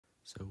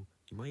So,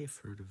 you might have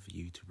heard of a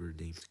YouTuber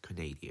named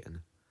Canadian.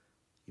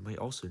 You might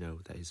also know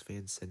that his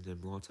fans send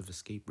him lots of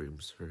escape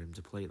rooms for him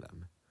to play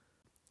them.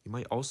 You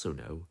might also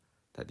know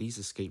that these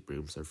escape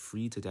rooms are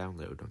free to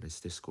download on his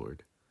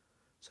Discord.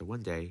 So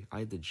one day, I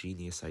had the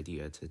genius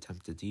idea to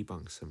attempt to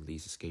debunk some of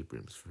these escape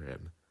rooms for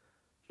him.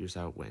 Here's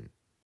how it went.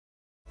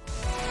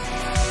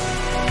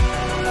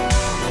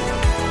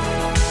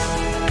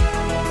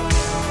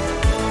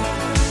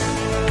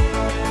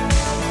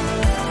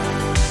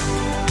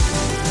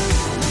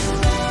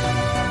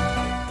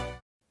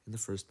 In the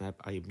first map,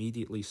 I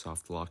immediately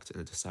soft-locked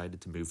and decided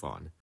to move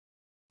on.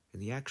 In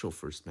the actual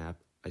first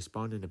map, I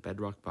spawned in a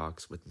bedrock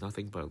box with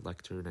nothing but a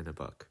lectern and a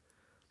book.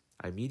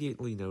 I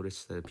immediately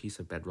noticed that a piece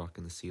of bedrock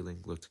in the ceiling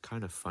looked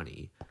kind of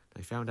funny, and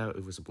I found out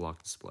it was a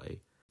block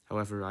display.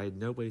 However, I had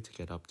no way to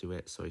get up to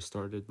it, so I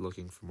started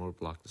looking for more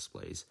block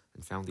displays,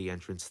 and found the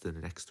entrance to the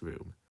next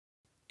room.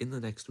 In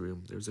the next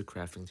room, there was a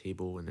crafting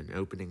table and an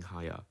opening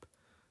high up.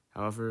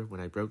 However,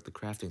 when I broke the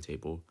crafting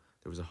table,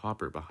 there was a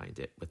hopper behind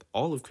it, with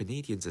all of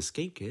Canadian's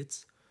escape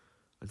kits.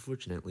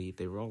 Unfortunately,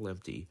 they were all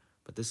empty,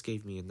 but this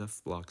gave me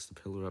enough blocks to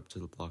pillar up to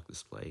the block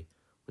display,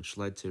 which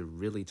led to a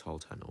really tall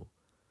tunnel.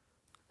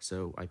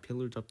 So I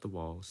pillared up the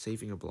wall,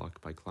 saving a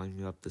block by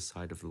climbing up the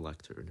side of the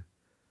lectern.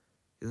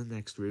 In the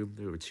next room,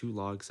 there were 2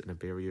 logs and a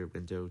barrier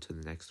window to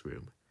the next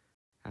room.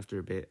 After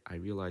a bit, I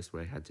realized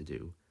what I had to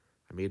do.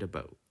 I made a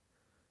boat.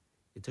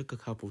 It took a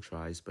couple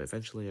tries, but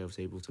eventually I was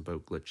able to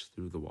boat glitch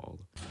through the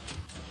wall.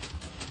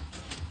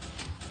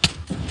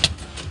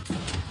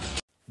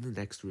 In the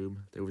next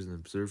room, there was an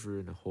observer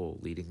in a hole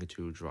leading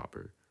into a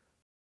dropper.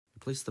 I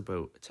placed the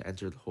boat to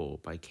enter the hole,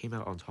 but I came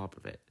out on top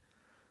of it.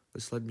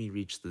 This let me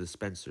reach the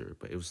dispenser,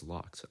 but it was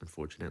locked,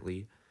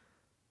 unfortunately.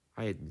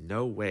 I had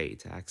no way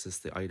to access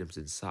the items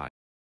inside.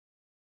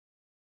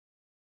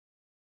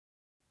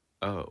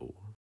 Oh.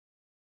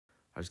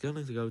 I was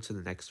going to go to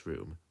the next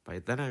room,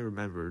 but then I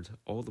remembered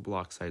all the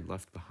blocks I had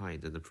left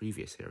behind in the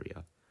previous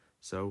area.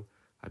 So,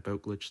 I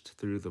boat glitched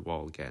through the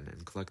wall again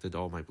and collected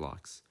all my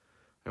blocks.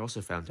 I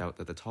also found out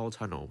that the tall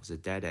tunnel was a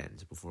dead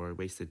end before I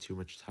wasted too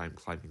much time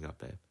climbing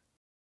up it.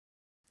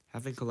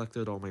 Having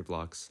collected all my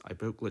blocks, I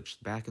boat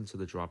glitched back into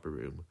the dropper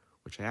room,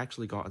 which I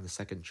actually got on the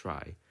second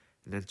try,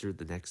 and entered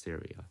the next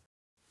area.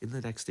 In the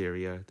next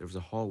area, there was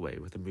a hallway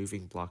with a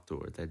moving block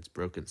door that's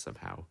broken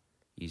somehow.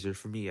 Easier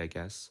for me, I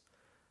guess.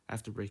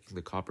 After breaking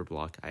the copper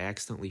block, I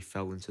accidentally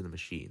fell into the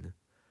machine.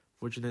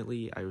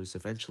 Fortunately, I was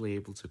eventually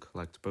able to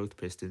collect both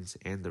pistons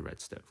and the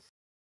redstone.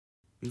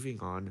 Moving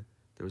on,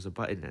 there was a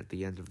button at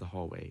the end of the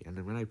hallway,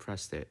 and when I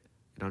pressed it,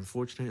 it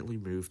unfortunately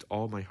moved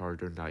all my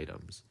hard-earned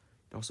items.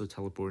 It also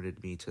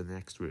teleported me to the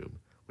next room,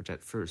 which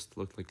at first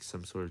looked like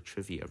some sort of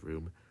trivia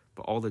room,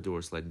 but all the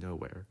doors led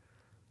nowhere.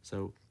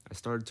 So, I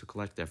started to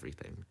collect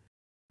everything.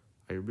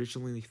 I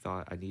originally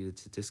thought I needed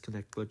to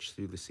disconnect glitch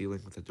through the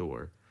ceiling with a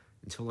door,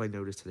 until I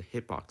noticed a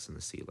hitbox in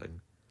the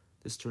ceiling.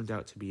 This turned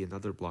out to be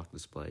another block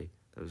display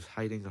that was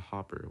hiding a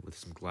hopper with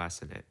some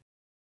glass in it.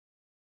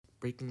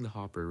 Breaking the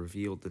hopper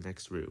revealed the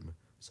next room,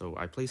 so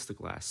I placed the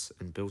glass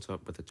and built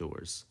up with the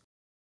doors.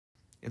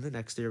 In the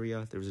next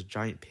area, there was a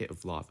giant pit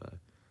of lava,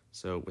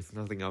 so with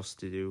nothing else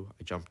to do,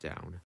 I jumped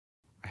down.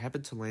 I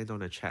happened to land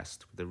on a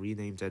chest with a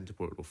renamed end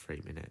portal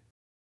frame in it.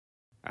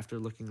 After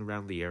looking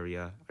around the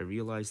area, I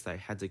realized that I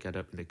had to get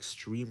up an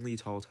extremely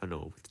tall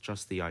tunnel with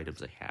just the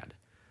items I had.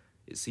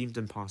 It seemed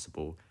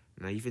impossible,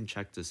 and I even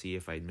checked to see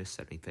if I'd missed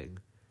anything.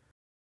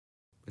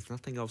 With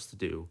nothing else to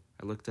do,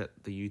 I looked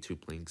at the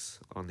YouTube links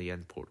on the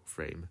end portal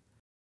frame.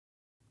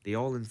 They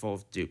all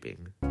involved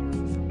duping.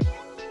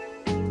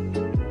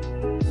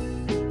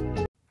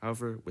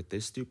 However, with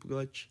this dupe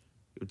glitch,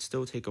 it would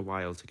still take a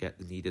while to get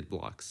the needed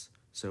blocks,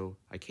 so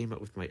I came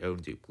up with my own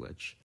dupe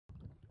glitch.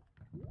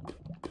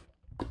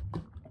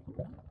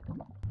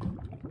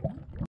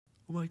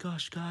 Oh my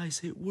gosh,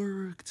 guys, it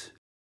worked!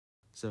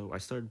 So I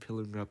started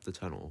pillaring up the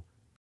tunnel.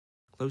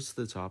 Close to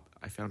the top,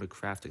 I found a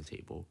crafting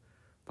table.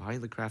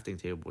 Behind the crafting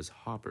table was a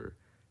hopper,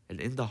 and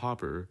in the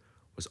hopper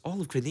was all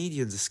of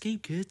Canadian's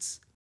escape kits.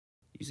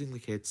 Using the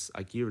kits,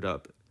 I geared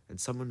up and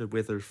summoned a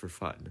wither for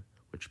fun,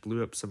 which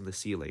blew up some of the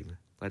ceiling,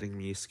 letting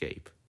me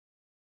escape.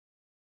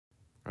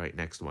 Alright,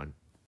 next one.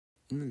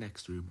 In the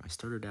next room, I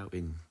started out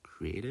in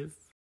creative.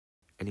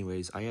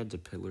 Anyways, I had to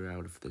pillar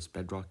out of this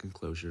bedrock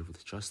enclosure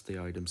with just the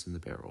items in the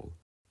barrel.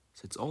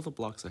 Since all the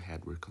blocks I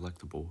had were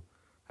collectible,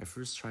 I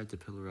first tried to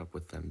pillar up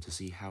with them to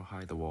see how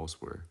high the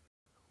walls were.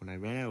 When I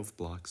ran out of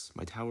blocks,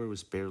 my tower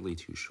was barely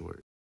too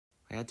short.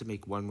 I had to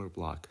make one more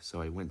block, so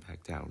I went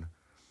back down.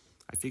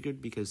 I figured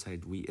because I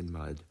had wheat and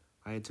mud,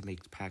 I had to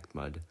make packed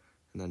mud,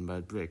 and then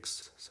mud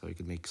bricks so I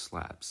could make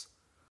slabs.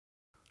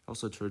 I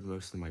also turned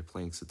most of my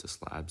planks into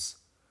slabs.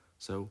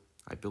 So,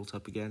 I built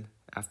up again.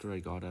 After I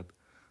got up,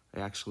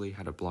 I actually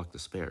had a block to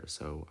spare,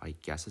 so I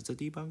guess it's a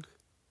debunk?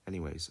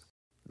 Anyways,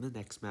 in the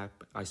next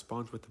map, I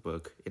spawned with the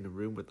book in a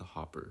room with the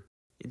hopper.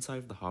 Inside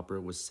of the hopper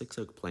was 6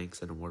 oak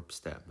planks and a warp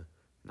stem,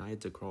 and I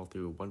had to crawl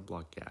through a 1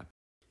 block gap.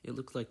 It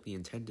looked like the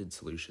intended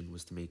solution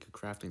was to make a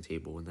crafting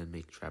table and then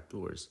make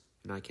trapdoors,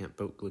 and I can't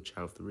boat glitch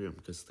out of the room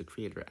because the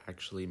creator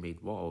actually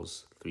made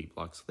walls 3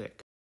 blocks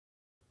thick.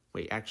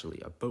 Wait, actually,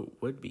 a boat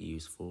would be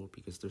useful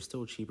because they're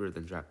still cheaper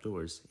than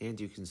trapdoors and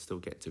you can still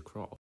get to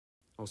crawl.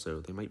 Also,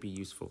 they might be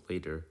useful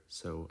later,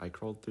 so I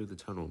crawled through the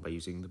tunnel by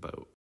using the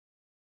boat.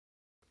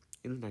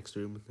 In the next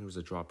room, there was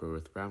a dropper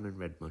with brown and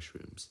red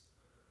mushrooms.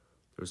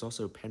 There was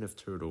also a pen of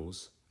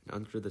turtles, and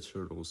under the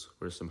turtles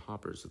were some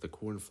hoppers with a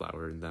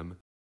cornflower in them.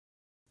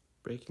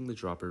 Breaking the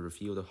dropper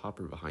revealed a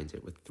hopper behind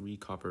it with 3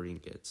 copper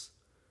ingots.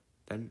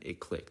 Then it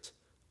clicked.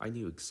 I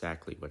knew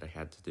exactly what I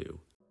had to do.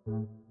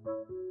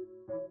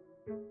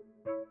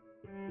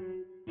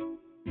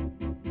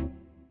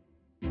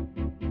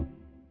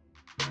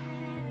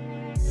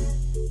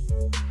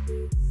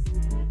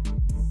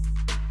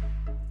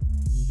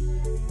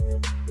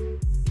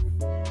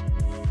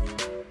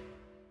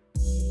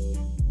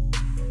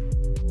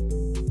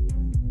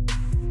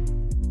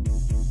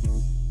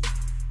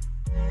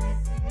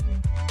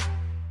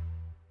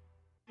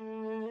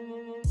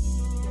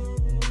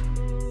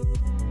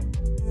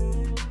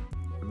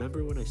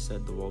 Remember when I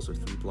said the walls are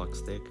 3 blocks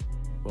thick?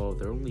 Well,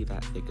 they're only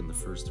that thick in the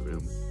first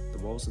room. The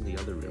walls in the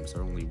other rooms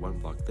are only 1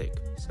 block thick,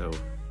 so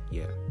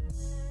yeah.